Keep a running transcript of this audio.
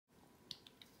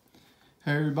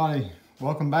Hey everybody,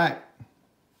 welcome back.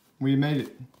 We made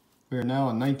it. We are now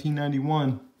in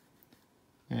 1991,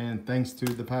 and thanks to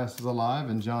The Past is Alive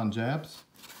and John Jabs,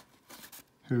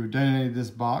 who donated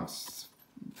this box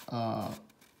a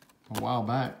while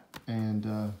back, and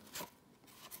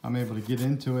I'm able to get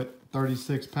into it.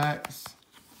 36 packs.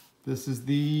 This is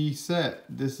the set.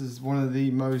 This is one of the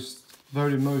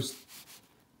voted most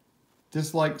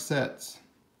disliked sets.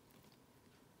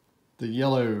 The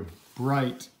yellow,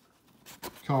 bright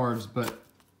cards, but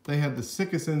they had the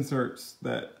sickest inserts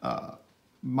that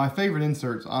my favorite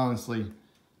inserts, honestly,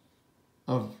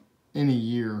 of any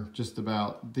year. Just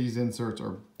about, these inserts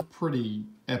are pretty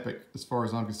epic as far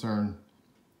as I'm concerned.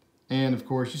 And of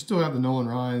course you still have the Nolan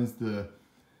Ryans, the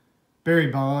Barry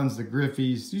Bonds, the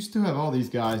Griffeys. You still have all these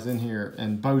guys in here,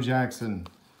 and Bo Jackson,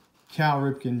 Cal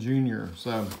Ripken Jr.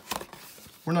 So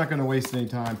we're not going to waste any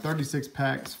time. 36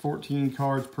 packs, 14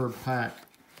 cards per pack.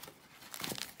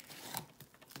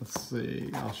 Let's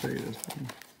see, I'll show you this one.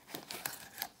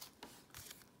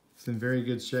 It's in very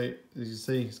good shape. As you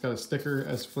see, it's got a sticker,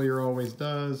 as Fleer always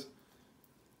does.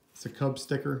 It's a Cub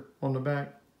sticker on the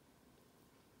back.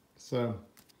 So,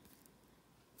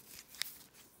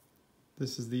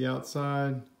 this is the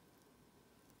outside.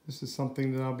 This is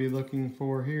something that I'll be looking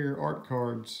for here, art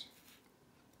cards.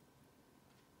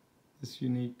 This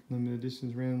unique limited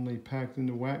edition is randomly packed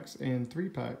into wax and 3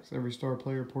 packs. Every star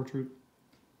player portrait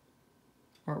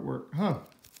artwork.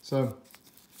 So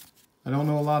I don't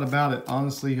know a lot about it.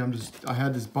 Honestly, I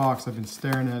had this box, I've been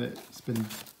staring at it. It's been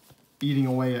eating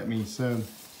away at me. So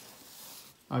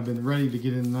I've been ready to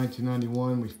get into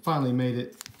 1991. We finally made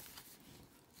it.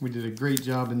 We did a great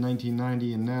job in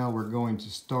 1990, and now we're going to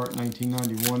start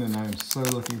 1991, and I am so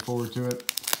looking forward to it.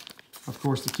 Of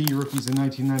course, the key rookies in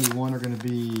 1991 are going to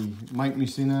be Mike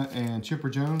Mussina and Chipper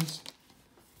Jones.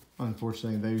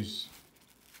 Unfortunately, those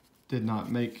did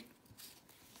not make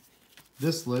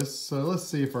this list. So let's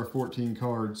see if our 14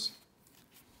 cards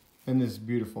in this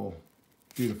beautiful,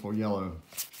 beautiful yellow.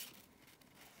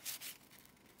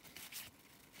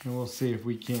 And we'll see if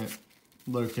we can't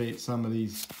locate some of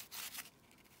these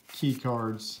key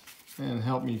cards and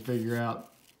help me figure out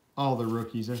all the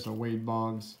rookies. There's a Wade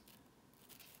Boggs.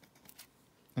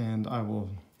 And I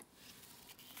will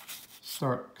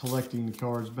start collecting the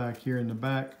cards back here in the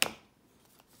back.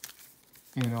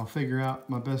 And I'll figure out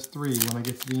my best 3 when I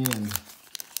get to the end.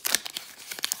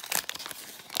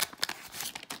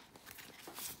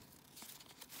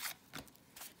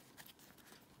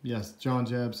 Yes, John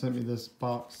Jab sent me this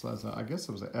box as I guess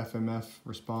it was an FMF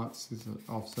response. He's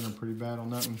off center pretty bad on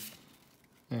that one.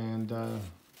 And like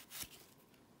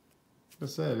I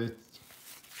said, it's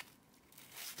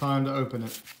time to open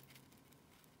it.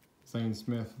 Zane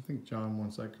Smith. I think John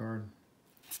wants that card.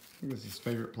 I think it's his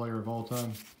favorite player of all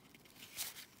time.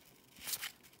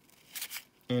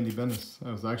 Andy Benes.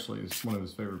 That was actually one of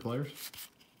his favorite players.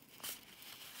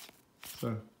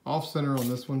 So, off center on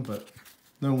this one, but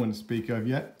no one to speak of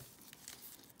yet.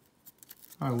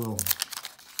 I will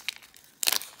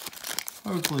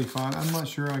hopefully find, I'm not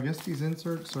sure, I guess these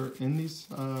inserts are in these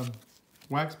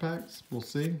wax packs. We'll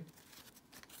see.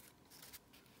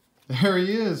 There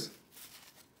he is.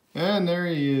 And there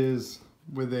he is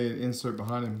with an insert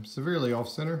behind him. Severely off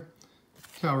center.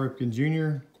 Cal Ripken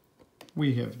Jr.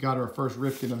 We have got our first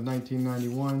Ripken of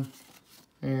 1991.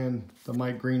 And the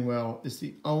Mike Greenwell is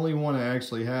the only one I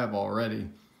actually have already.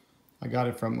 I got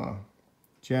it from a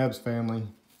Jabs family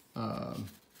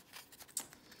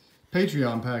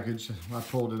Patreon package. I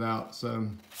pulled it out. So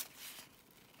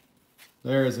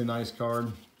there is a nice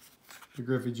card. The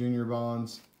Griffey Jr.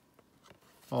 Bonds.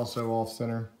 Also off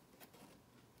center.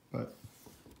 But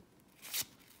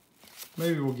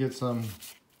maybe we'll get some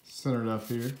centered up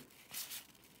here.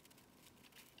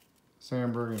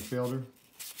 Sandberg and Fielder.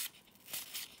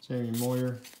 Jamie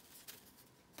Moyer.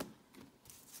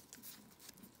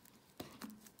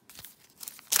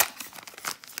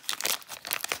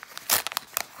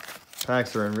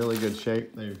 Packs are in really good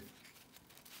shape. They're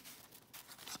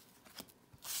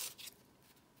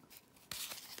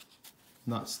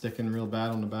not sticking real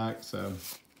bad on the back, so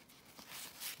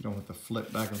you don't have to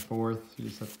flip back and forth. You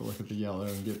just have to look at the yellow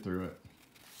and get through it.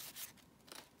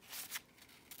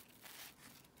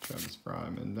 Travis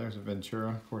Fryman. And there's a Ventura.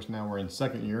 Of course, now we're in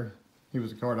second year. He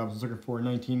was a card I was looking for in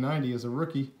 1990 as a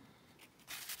rookie.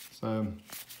 So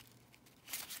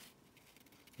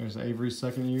there's Avery's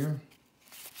second year.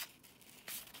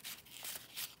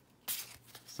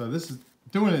 So this is,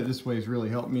 doing it this way has really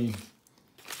helped me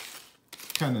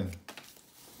kind of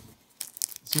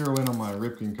zero in on my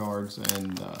Ripken cards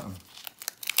and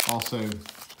also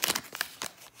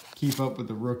keep up with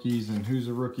the rookies and who's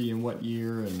a rookie in what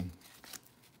year, and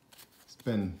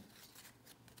been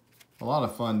a lot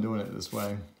of fun doing it this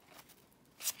way.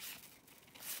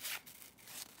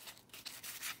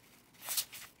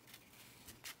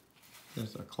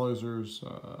 There's a Closers,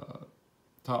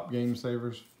 Top Game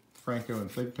Savers, Franco and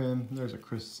Thigpen. There's a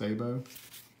Chris Sabo.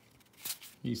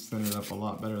 He's centered up a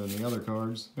lot better than the other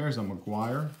cards. There's a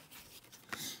McGuire,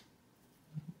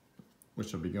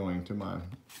 which will be going to my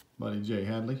buddy Jay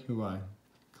Hadley, who I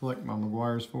collect my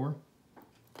McGuires for.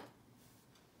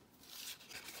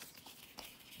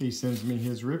 He sends me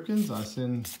his Ripkins. I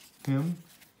send him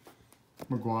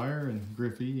McGuire and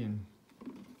Griffey and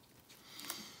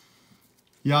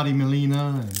Yadi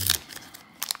Molina and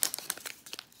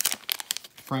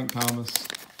Frank Thomas,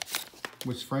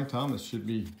 which Frank Thomas should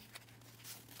be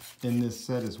in this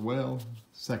set as well.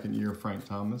 Second year Frank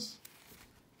Thomas.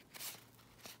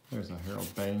 There's a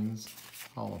Harold Baines,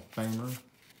 Hall of Famer.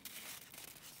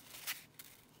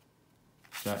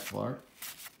 Jack Clark.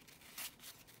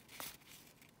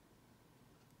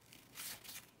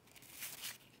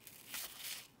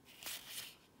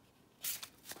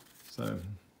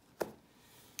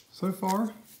 So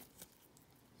far,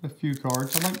 a few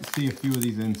cards. I'd like to see a few of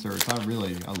these inserts. I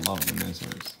love them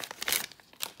inserts.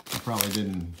 I probably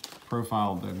didn't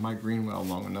profile the Mike Greenwell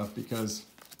long enough because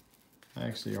I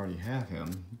actually already have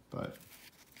him, but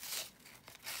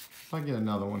if I get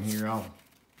another one here, I'll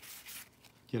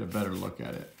get a better look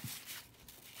at it.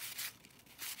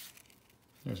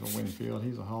 There's a Winfield.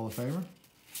 He's a Hall of Famer.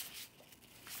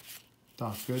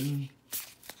 Doc Gooden.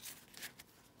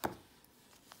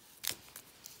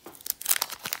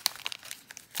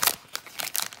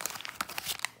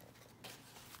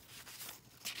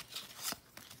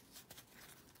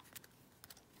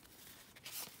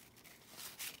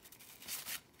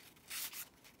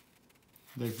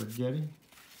 Dave Bergetti.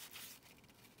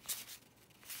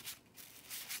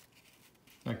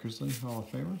 Eckersley, Hall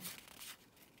of Famer.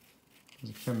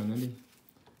 There's a Caminiti.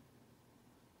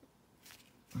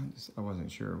 I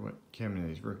wasn't sure what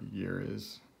Caminiti's rookie year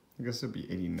is. I guess it'd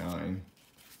be 89.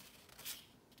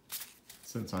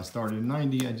 Since I started in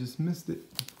 90, I just missed it.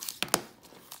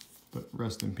 But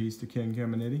rest in peace to Ken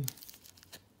Caminiti.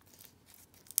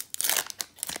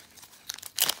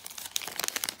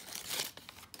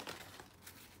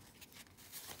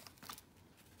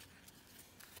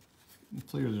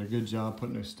 Fleer did a good job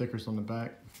putting those stickers on the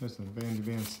back. This is Vandy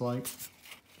Van Slyke.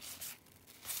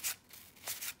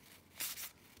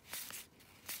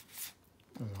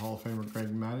 There's a Hall of Famer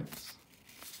Greg Maddux.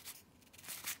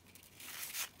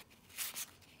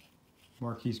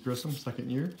 Marquise Grissom,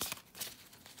 second year.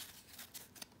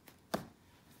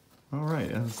 All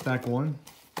right, that's stack one.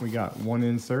 We got one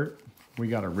insert. We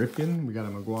got a Ripken, we got a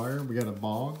McGuire, we got a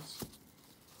Boggs.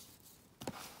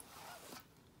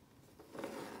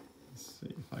 See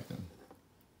if I can.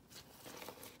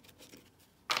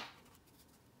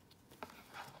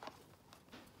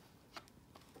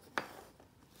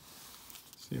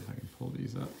 See if I can pull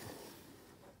these up.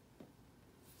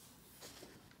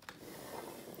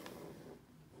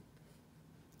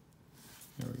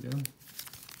 There we go.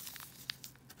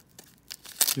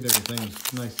 Get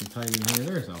everything nice and tight in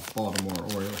here. There's a Baltimore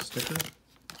Orioles sticker.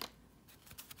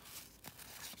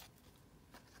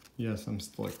 Yes, I'm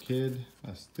still a kid.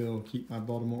 I still keep my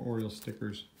Baltimore Orioles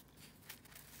stickers.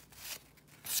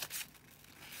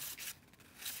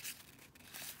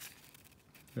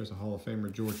 There's a Hall of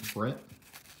Famer George Brett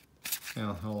and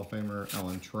a Hall of Famer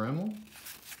Alan Trammell.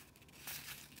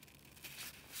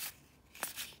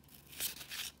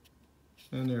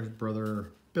 And there's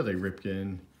brother Billy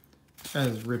Ripken,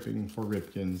 as Ripping for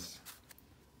Ripkins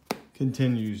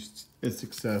continues its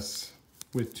success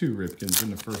with two Ripkins in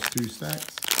the first two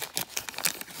stacks.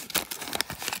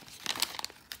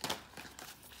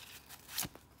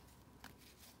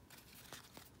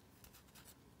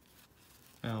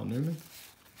 Al Newman.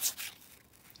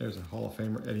 There's a Hall of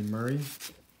Famer, Eddie Murray.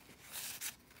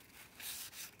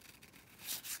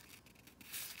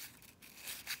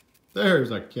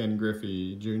 There's a Ken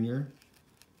Griffey Jr.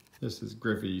 This is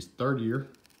Griffey's third year,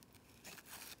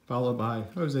 followed by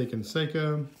Jose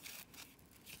Canseco.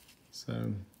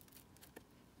 So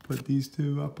put these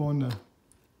two up on the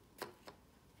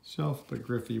shelf, but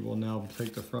Griffey will now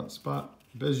take the front spot.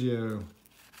 Biggio,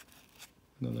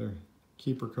 another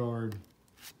keeper card.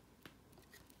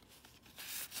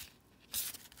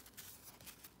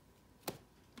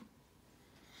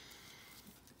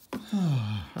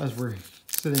 As we're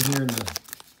sitting here in the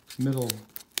middle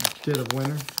dead of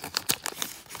winter,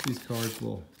 these cards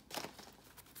will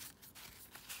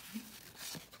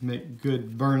make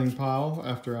good burning pile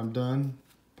after I'm done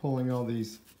pulling all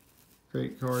these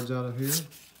great cards out of here.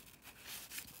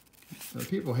 Now,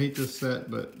 people hate this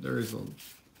set, but there's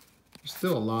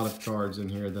still a lot of cards in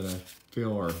here that I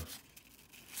feel are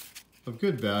of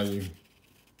good value.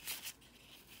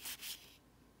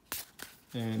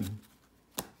 And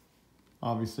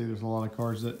obviously there's a lot of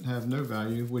cards that have no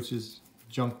value, which is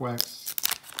junk wax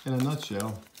in a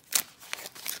nutshell.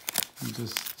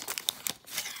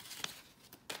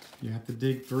 You have to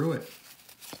dig through it.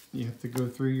 You have to go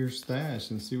through your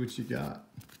stash and see what you got.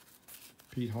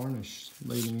 Pete Harnish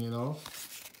leading it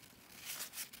off.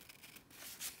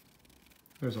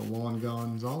 There's a Juan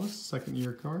Gonzalez,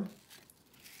 second-year card.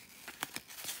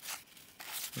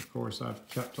 Of course, I've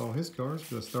kept all his cards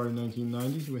because I started in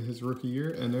 1990 with his rookie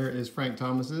year. And there is Frank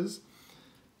Thomas's.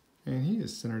 And he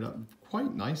is centered up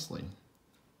quite nicely.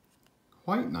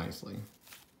 Quite nicely.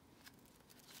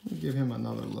 Let me give him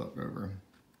another look over.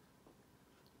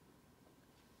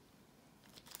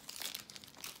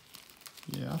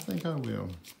 Yeah, I think I will.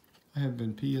 I have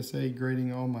been PSA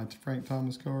grading all my Frank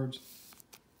Thomas cards.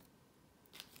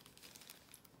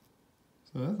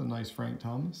 So that's a nice Frank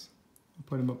Thomas. I'll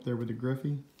put him up there with the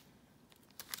Griffey.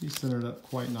 He's centered up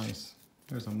quite nice.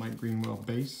 There's a Mike Greenwell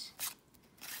base.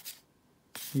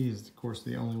 He is, of course,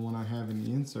 the only one I have in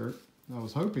the insert. I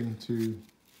was hoping to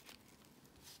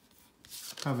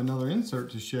have another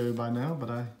insert to show by now, but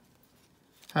I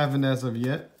haven't as of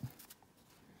yet.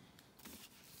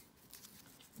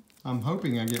 I'm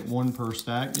hoping I get one per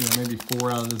stack, you know, maybe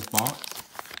 4 out of this box.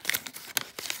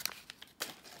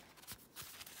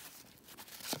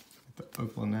 The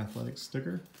Oakland Athletics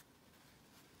sticker.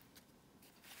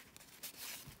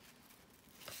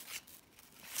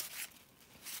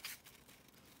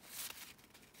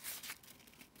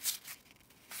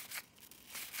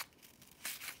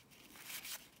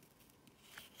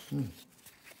 Need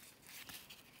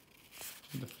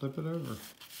to flip it over.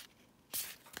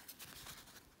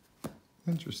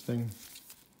 Interesting.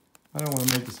 I don't want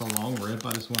to make this a long rip.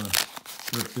 I just want to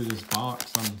rip through this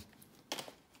box. I'm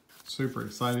super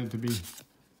excited to be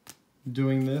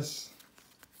doing this.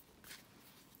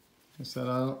 Like I said,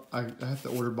 I have to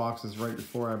order boxes right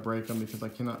before I break them because I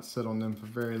cannot sit on them for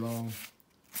very long.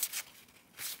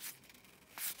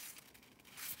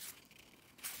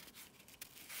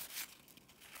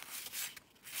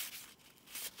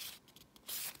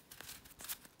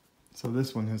 So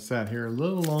this one has sat here a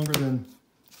little longer than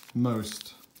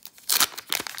most.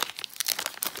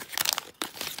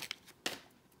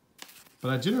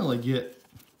 But I generally get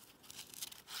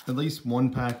at least one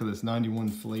pack of this 91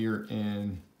 Fleer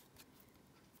in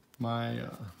my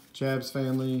Jabs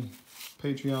family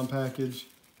Patreon package.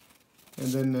 And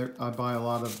then I buy a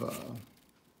lot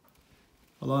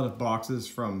of boxes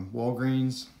from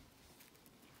Walgreens.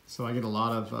 So I get a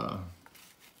lot of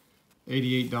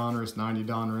 88 Donruss, 90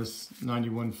 Donruss,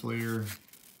 91 Fleer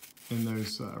in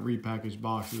those repackaged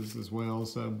boxes as well.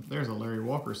 So there's a Larry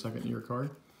Walker second-year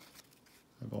card.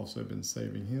 I've also been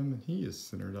saving him, and he is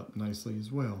centered up nicely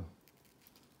as well.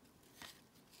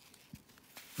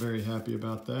 Very happy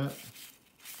about that.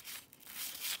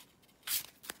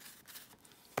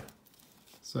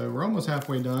 So we're almost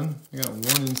halfway done. I got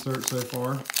one insert so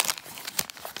far.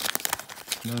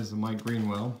 And that is the Mike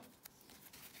Greenwell.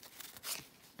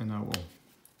 And I will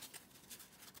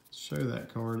show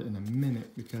that card in a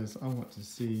minute because I want to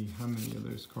see how many of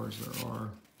those cards there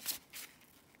are.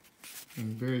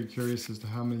 I'm very curious as to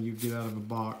how many you get out of a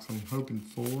box. I'm hoping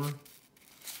 4. And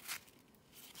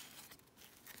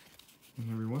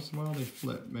every once in a while they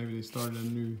flip. Maybe they started a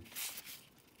new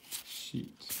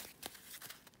sheet.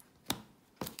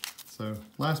 So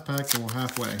last pack and we're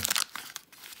halfway.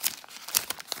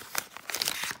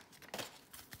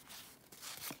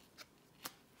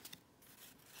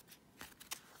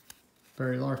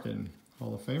 Barry Larkin,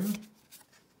 Hall of Famer.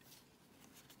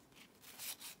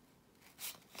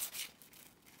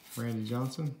 Randy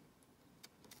Johnson,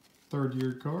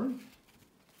 third-year card.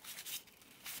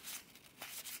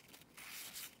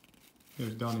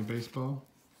 There's Donnie Baseball.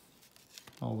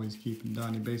 Always keeping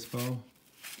Donnie Baseball.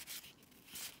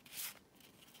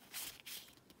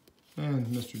 And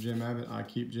Mr. Jim Abbott, I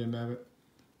keep Jim Abbott.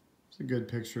 It's a good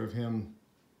picture of him.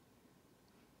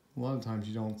 A lot of times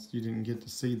you didn't get to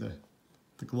see the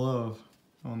glove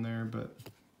on there, but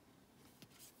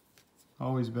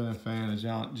always been a fan of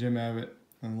Jim Abbott.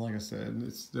 And like I said,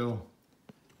 it's still,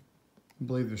 I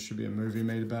believe there should be a movie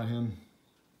made about him.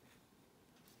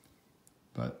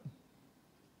 But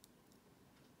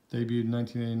debuted in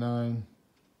 1989.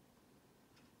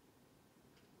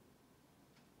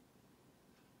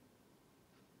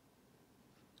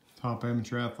 Top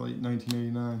amateur athlete,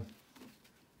 1989.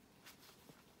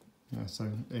 Yeah, so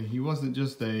he wasn't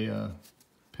just a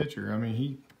pitcher. I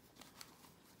mean,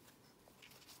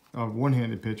 a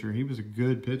one-handed pitcher. He was a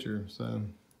good pitcher. So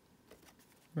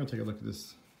we're gonna take a look at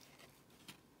this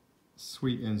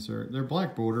sweet insert. They're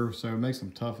black border, so it makes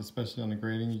them tough, especially on the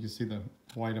grading. You can see the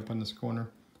white up in this corner.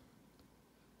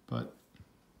 But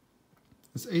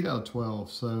it's 8 out of 12,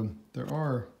 so there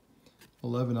are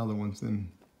 11 other ones in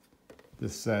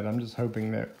this set. I'm just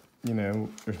hoping that, you know,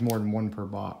 there's more than one per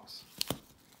box.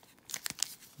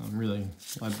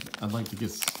 I'd like to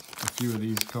get a few of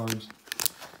these cards.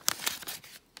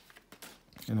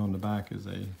 And on the back is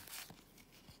a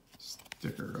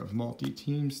sticker, a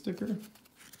multi-team sticker.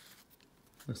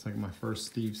 Looks like my first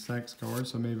Steve Sax card,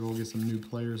 so maybe we'll get some new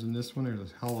players in this one.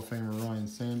 There's a Hall of Famer Ryne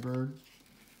Sandberg.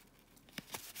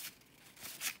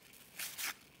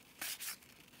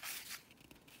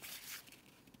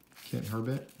 Kent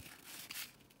Hrbek.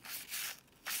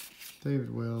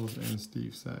 David Wells and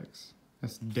Steve Sax.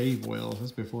 That's Dave Wells.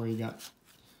 That's before he got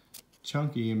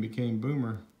chunky and became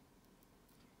Boomer.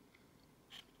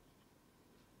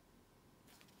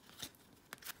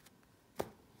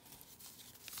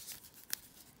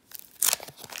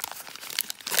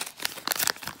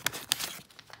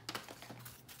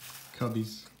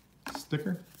 Cubbies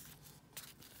sticker.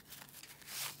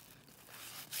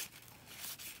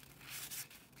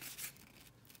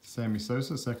 Sammy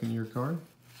Sosa, second-year card.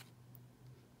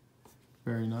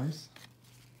 Very nice.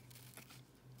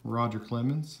 Roger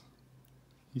Clemens.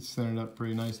 He's centered up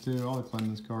pretty nice too. All the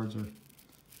Clemens cards are, like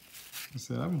I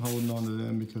said, I'm holding on to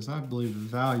them because I believe the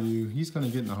value, he's going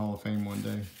to get in the Hall of Fame one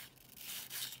day.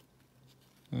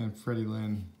 And Freddie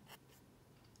Lynn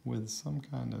with some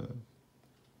kind of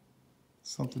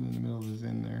something in the middle of his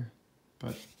end there.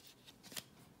 But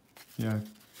yeah,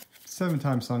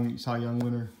 7-time Cy Young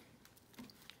winner.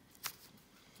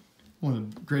 One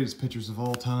of the greatest pitchers of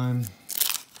all time,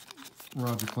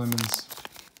 Roger Clemens.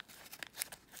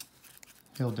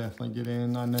 He'll definitely get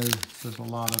in. I know there's a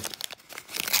lot of,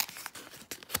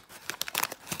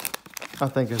 I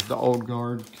think as the old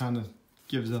guard kind of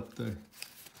gives up the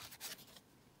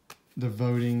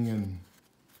voting and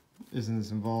isn't as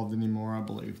involved anymore, I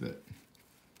believe that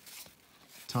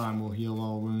time will heal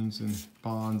all wounds and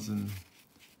bonds, and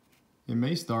it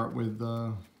may start with,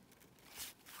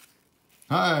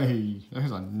 hey,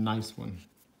 there's a nice one.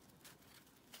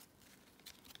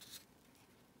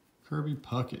 Kirby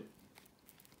Puckett.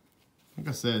 Like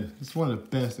I said, it's one of the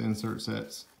best insert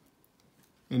sets,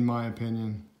 in my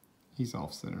opinion. He's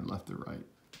off center, left to right,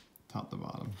 top to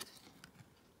bottom.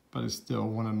 But it's still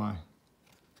one of my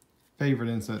favorite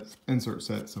insert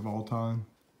sets of all time.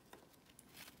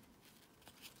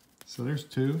 So there's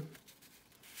 2.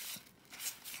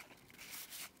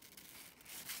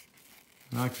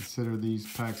 And I consider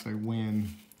these packs a win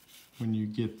when you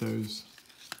get those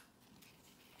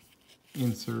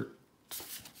insert.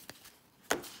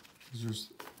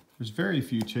 There's very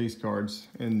few chase cards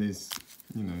in this.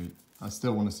 You know, I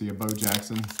still want to see a Bo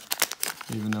Jackson,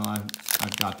 even though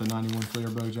I've got the 91 Fleer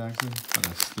Bo Jackson, but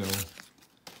I still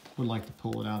would like to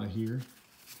pull it out of here.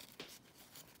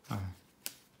 I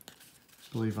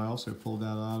believe I also pulled that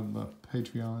out of a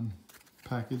Patreon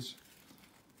package.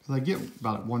 Because I get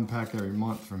about 1 pack every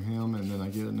month from him, and then I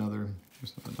get another,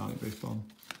 just a Donnie Baseball.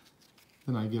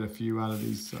 Then I get a few out of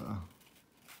these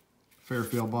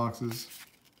Fairfield boxes.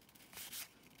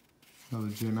 Another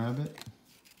Jim Abbott.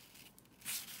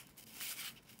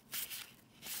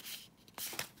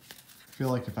 I feel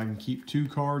like if I can keep 2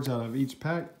 cards out of each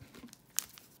pack,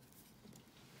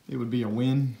 it would be a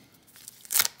win.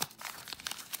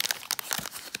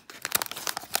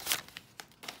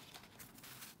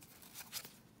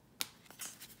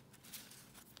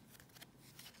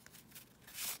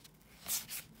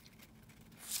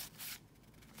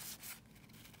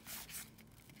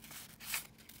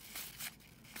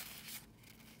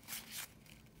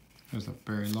 There's a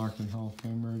Barry Larkin Hall of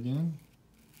Famer again.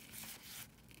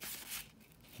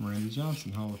 Randy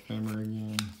Johnson Hall of Famer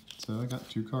again. So I got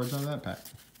 2 cards out of that pack.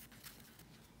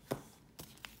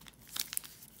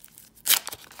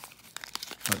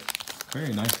 But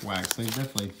very nice wax. They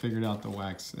definitely figured out the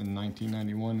wax in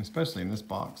 1991, especially in this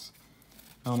box.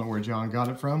 I don't know where John got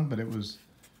it from, but it was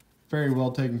very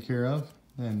well taken care of.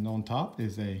 And on top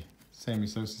is a Sammy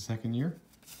Sosa second year.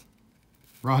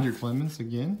 Roger Clemens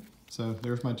again. So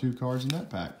there's my 2 cards in that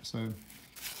pack. So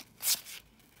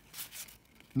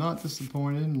not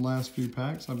disappointed in the last few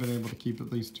packs. I've been able to keep at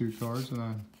least 2 cards.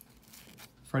 And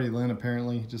Freddie Lynn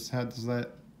apparently just had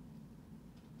that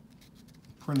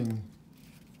printing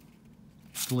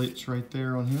glitch right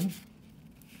there on him.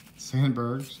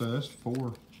 Sandberg, so that's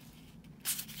 4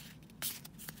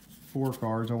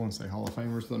 cards. I wouldn't say Hall of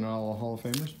Famers, they're not all Hall of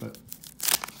Famers, but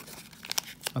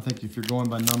I think if you're going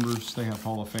by numbers, they have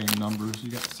Hall of Fame numbers.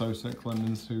 You got Sosa and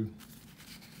Clemens, who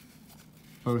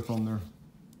both on their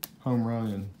home run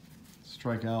and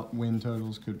strikeout win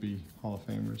totals could be Hall of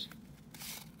Famers.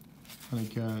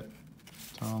 Honeycutt,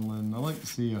 Tomlin. I like to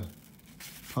see a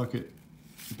Puckett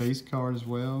base card as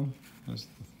well. That's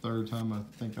the third time I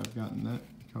think I've gotten that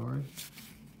card.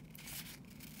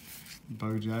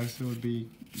 Bo Jackson would be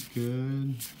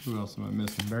good. Who else am I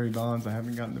missing? Barry Bonds. I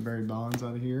haven't gotten the Barry Bonds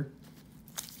out of here.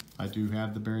 I do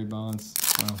have the Barry Bonds.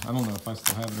 Well, I don't know if I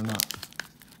still have it or not.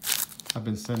 I've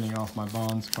been sending off my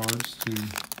Bonds cards to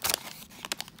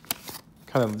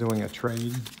kind of doing a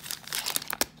trade.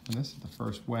 And this is the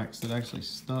first wax that actually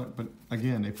stuck. But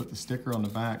again, they put the sticker on the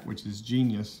back, which is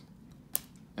genius.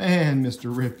 And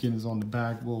Mr. Ripken is on the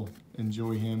back. We'll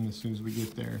enjoy him as soon as we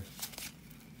get there.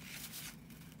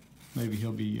 Maybe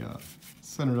he'll be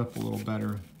centered up a little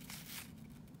better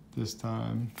this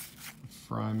time.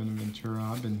 Fryman and Ventura.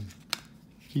 I've been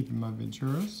keeping my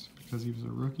Venturas because he was a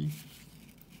rookie.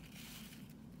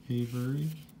 Avery.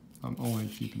 I'm only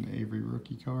keeping the Avery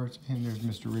rookie cards. And there's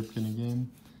Mr. Ripken again,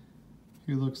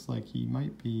 who looks like he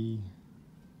might be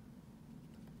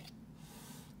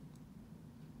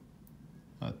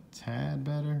a tad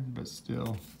better, but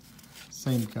still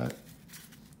same cut.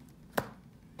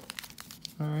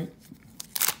 All right,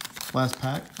 last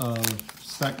pack of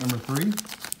stack number 3.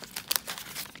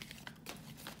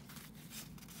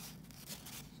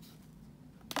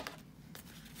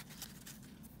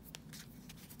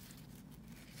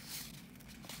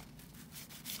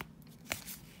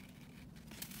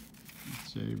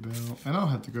 J Bell, and I'll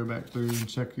have to go back through and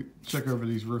check over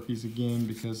these rookies again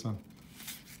because I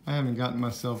haven't gotten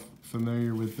myself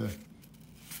familiar with the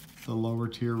lower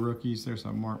tier rookies. There's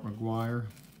a Mark McGwire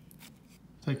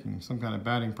taking some kind of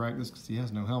batting practice because he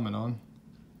has no helmet on.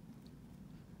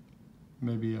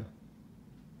 Maybe a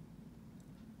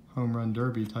home run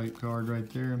derby type card right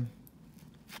there.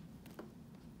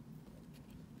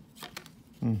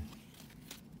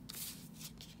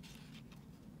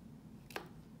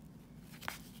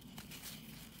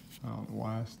 I don't know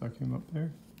why I stuck him up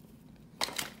there.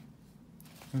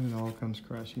 And it all comes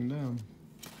crashing down.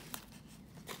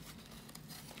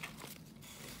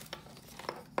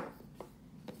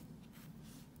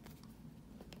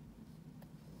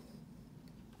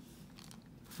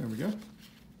 There we go.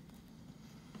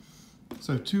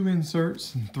 So 2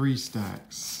 inserts and 3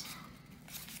 stacks.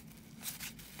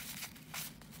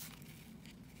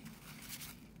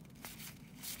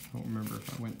 I don't remember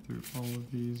if I went through all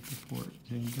of these before it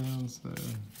came down, so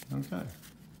okay.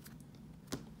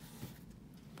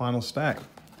 Final stack.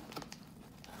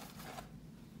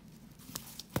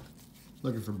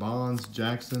 Looking for Bonds,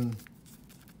 Jackson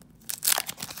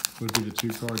would be the 2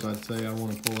 cards I'd say I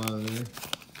want to pull out of there.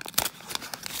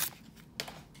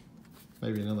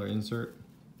 Maybe another insert.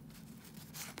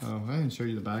 Oh, I didn't show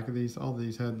you the back of these. All of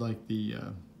these had like the,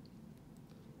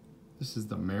 this is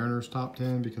the Mariners top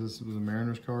 10 because this was a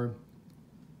Mariners card.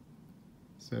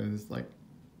 So it's like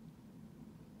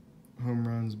home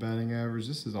runs, batting average.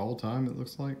 This is all time, it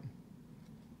looks like.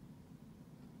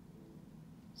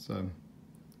 So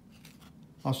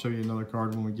I'll show you another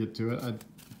card when we get to it.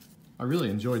 I really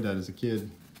enjoyed that as a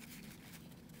kid,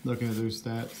 looking at those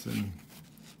stats, and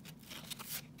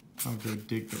I'll go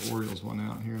dig the Orioles one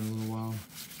out here in a little while.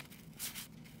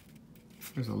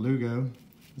 There's a Lugo.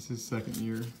 This is 2nd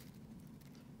year.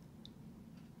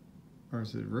 Or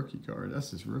is it rookie card? That's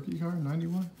his rookie card,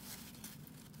 91.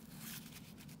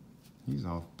 He's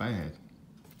off bad.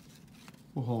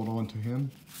 We'll hold on to him.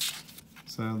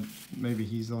 So maybe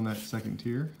he's on that 2nd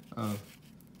tier of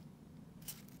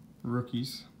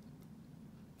rookies.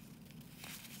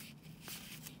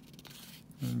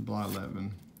 And Blyleven.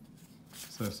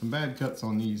 So some bad cuts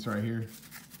on these right here.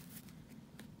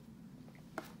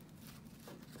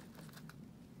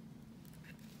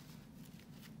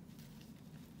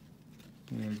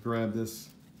 I'm gonna grab this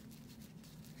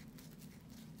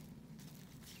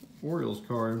Orioles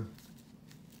card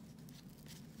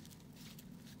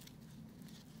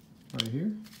right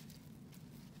here.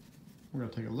 We're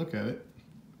gonna take a look at it.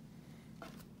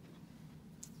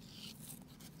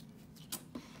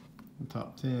 The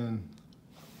top 10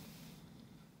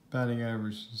 batting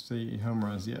average, see home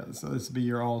runs. Yeah, so this would be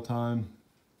your all-time.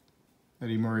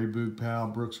 Eddie Murray, Boog Powell,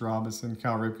 Brooks Robinson,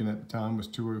 Cal Ripken at the time was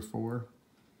 204. Of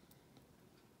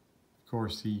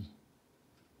course, he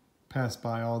passed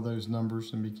by all those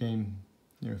numbers and became,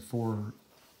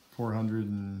 400,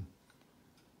 and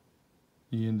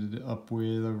he ended up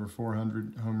with over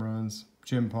 400 home runs.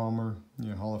 Jim Palmer,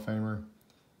 Hall of Famer.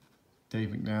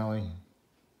 Dave McNally.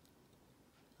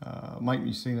 Mike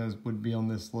Mussina would be on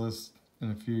this list.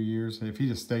 in a few years. If he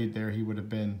just stayed there, he would have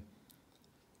been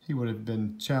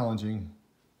challenging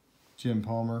Jim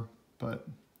Palmer. But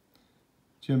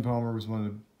Jim Palmer was one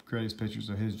of the greatest pitchers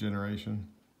of his generation.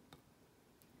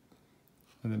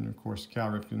 And then, of course, Cal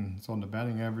Ripken's on the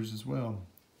batting average as well.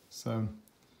 So,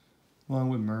 along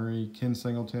with Murray, Ken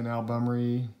Singleton, Al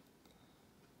Bumry,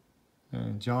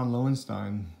 and John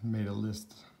Lowenstein made a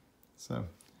list. So,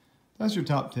 that's your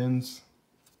top 10s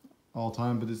all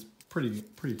time, but it's pretty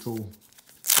cool.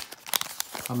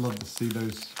 I'd love to see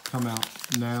those come out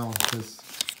now because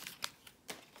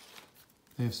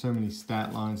they have so many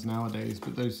stat lines nowadays,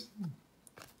 but those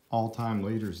all-time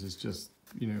leaders is just,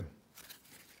 you know,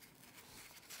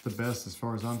 the best as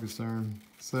far as I'm concerned.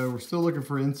 So we're still looking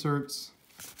for inserts.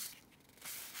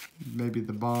 Maybe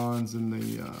the Bonds and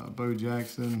the Bo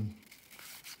Jackson.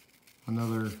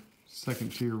 Another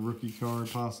second-tier rookie card,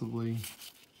 possibly,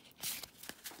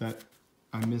 that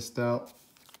I missed out.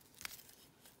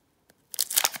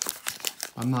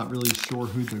 I'm not really sure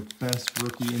who the best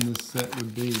rookie in this set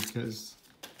would be because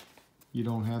you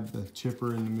don't have the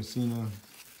Chipper and the Messina.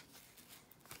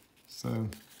 So,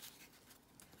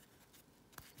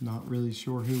 not really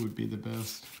sure who would be the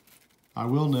best. I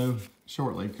will know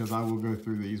shortly because I will go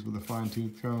through these with a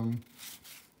fine-tooth comb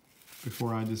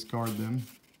before I discard them.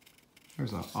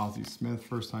 There's a Ozzie Smith.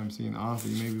 First time seeing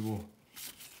Ozzie. Maybe we'll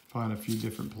find a few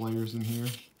different players in here.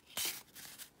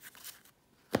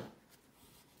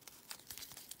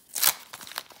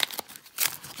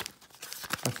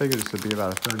 I figured this would be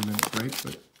about a 30-minute break,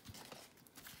 but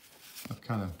I've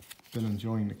kind of been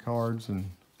enjoying the cards. And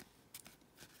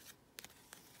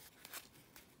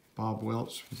Bob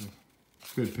Welch was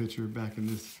a good pitcher back in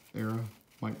this era.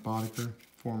 Mike Boddicker,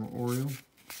 former Oriole.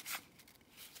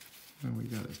 And we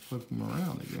got to flip them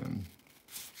around again.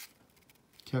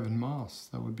 Kevin Moss,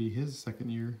 that would be his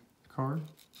second-year card.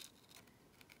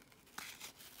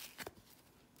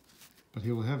 But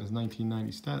he will have his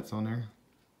 1990 stats on there.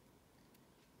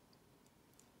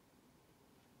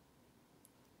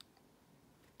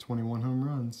 21 home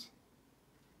runs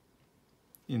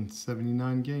in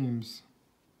 79 games.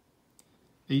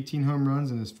 18 home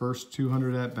runs in his first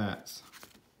 200 at-bats.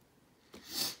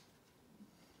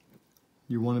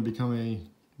 You want to become a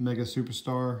mega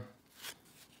superstar,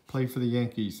 play for the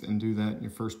Yankees and do that in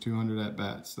your first 200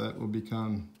 at-bats. That will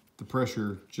become, the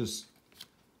pressure just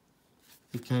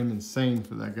became insane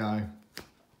for that guy.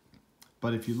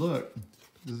 But if you look,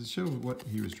 does it show what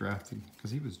he was drafted?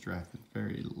 Because he was drafted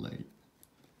very late.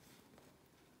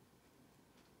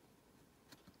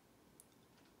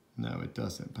 No, it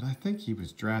doesn't. But I think he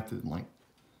was drafted in like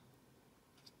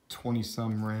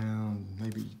 20-some round,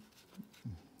 maybe.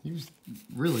 He was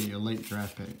really a late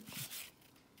draft pick.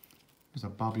 There's a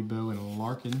Bobby Bowe and a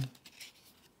Larkin.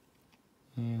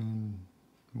 And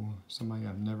well, somebody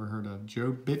I've never heard of,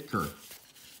 Joe Bitker.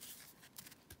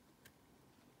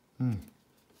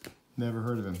 Never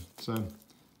heard of him. So,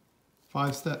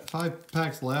 five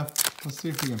packs left. Let's see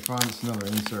if we can find us another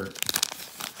insert.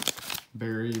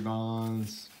 Barry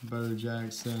Bonds, Bo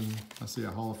Jackson. I see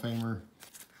a Hall of Famer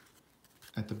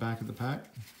at the back of the pack.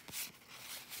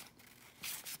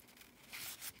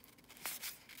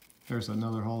 There's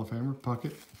another Hall of Famer,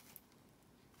 Puckett.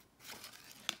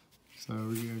 So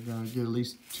we're going to get at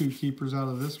least 2 keepers out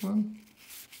of this one.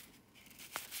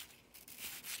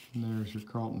 And there's your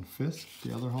Carlton Fisk,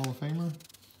 the other Hall of Famer.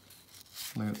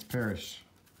 Lance Parrish.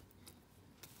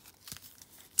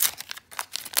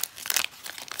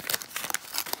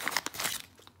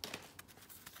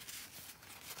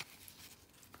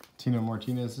 Tino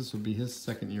Martinez, this would be his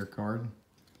second-year card.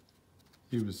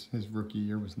 His rookie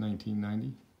year was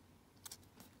 1990.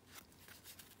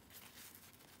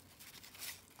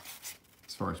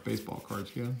 As far as baseball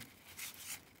cards go.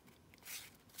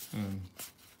 And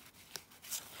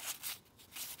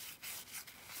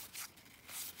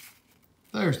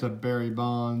there's the Barry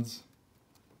Bonds.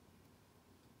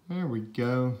 There we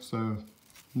go. So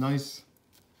nice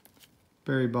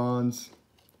Barry Bonds.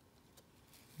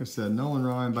 Like I said, Nolan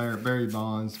Ryan, Barry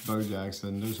Bonds, Bo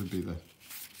Jackson. Those would be the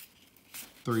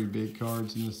 3 big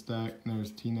cards in the stack. And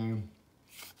there's Tino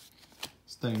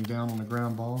staying down on the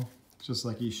ground ball, just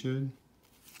like he should.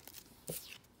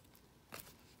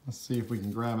 Let's see if we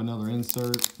can grab another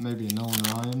insert, maybe a Nolan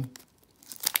Ryan.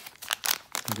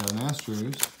 We got an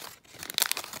Astros.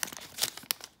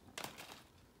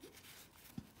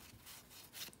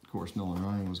 Of course, Nolan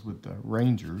Ryan was with the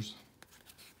Rangers.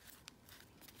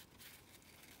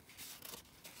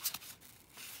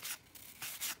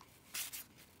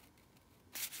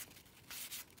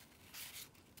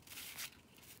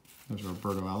 There's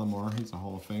Roberto Alomar. He's a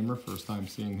Hall of Famer. First time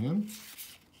seeing him.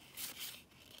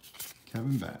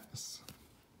 Kevin Bass.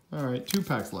 All right, 2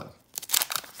 packs left.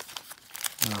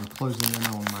 And I'm closing in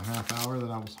on my half hour that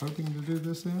I was hoping to do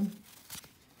this in.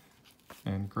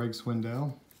 And Greg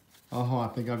Swindell. Oh, I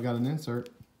think I've got an insert.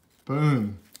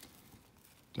 Boom.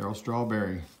 Darryl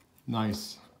Strawberry.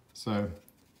 Nice. So,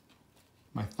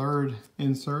 my 3rd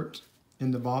insert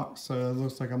in the box. So, it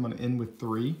looks like I'm going to end with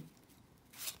 3.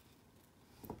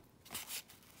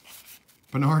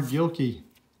 Bernard Gilkey.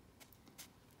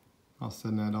 I'll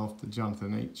send that off to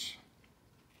Jonathan H.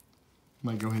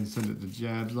 Might go ahead and send it to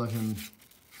Jabs, let him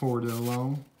forward it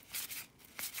along.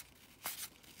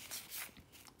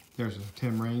 There's a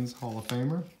Tim Raines Hall of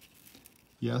Famer.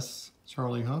 Yes,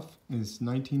 Charlie Huff is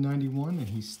 1991 and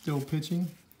he's still pitching.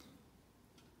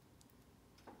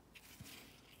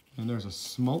 And there's a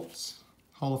Smoltz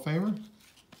Hall of Famer.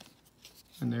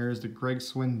 And there's the Greg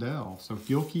Swindell. So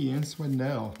Gilkey and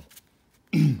Swindell,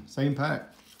 same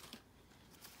pack.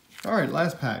 All right,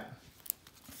 last pack.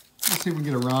 Let's see if we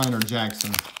can get a Ryan or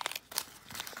Jackson.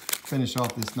 Finish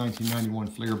off this 1991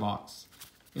 Fleer box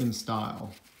in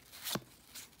style.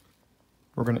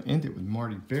 We're going to end it with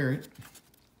Marty Barrett.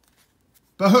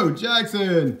 Bo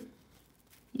Jackson!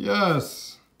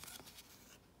 Yes!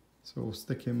 So we'll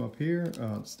stick him up here.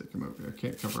 Let's stick him over here. I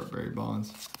can't cover up Barry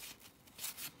Bonds.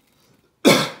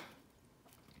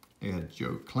 They had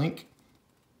Joe Klink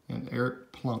and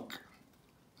Eric Plunk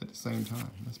at the same time.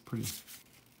 That's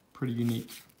pretty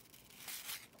unique.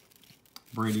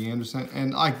 Brady Anderson.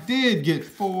 And I did get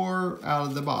 4 out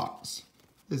of the box.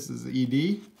 This is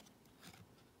ED.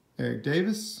 Eric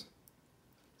Davis.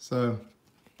 So,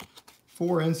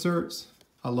 4 inserts.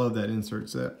 I love that insert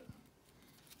set.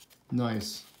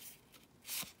 Nice.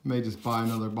 May just buy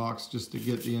another box just to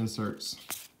get the inserts.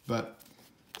 But,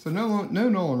 so no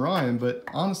Nolan Ryan, but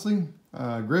honestly,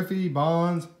 Griffey,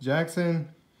 Bonds, Jackson,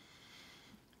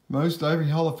 most every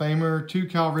Hall of Famer, 2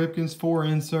 Cal Ripkens, 4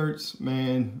 inserts.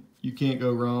 Man, you can't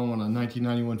go wrong on a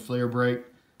 1991 Fleer break.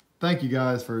 Thank you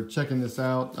guys for checking this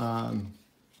out.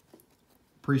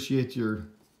 Appreciate your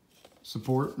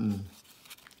support and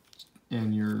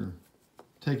your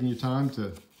taking your time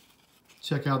to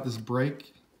check out this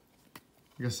break.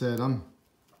 Like I said, I'm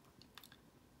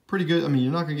pretty good. I mean,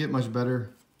 you're not going to get much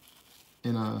better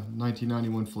in a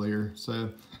 1991 Fleer. So,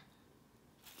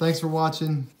 thanks for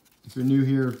watching. If you're new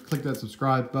here, click that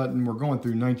subscribe button. We're going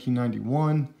through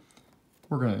 1991.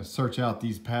 We're going to search out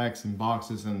these packs and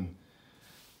boxes and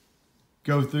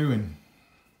go through and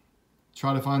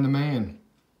try to find the man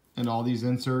and all these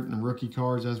insert and rookie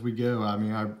cards as we go. I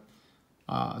mean,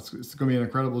 it's going to be an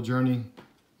incredible journey,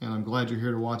 and I'm glad you're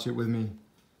here to watch it with me.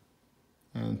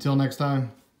 And until next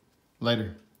time,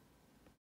 later.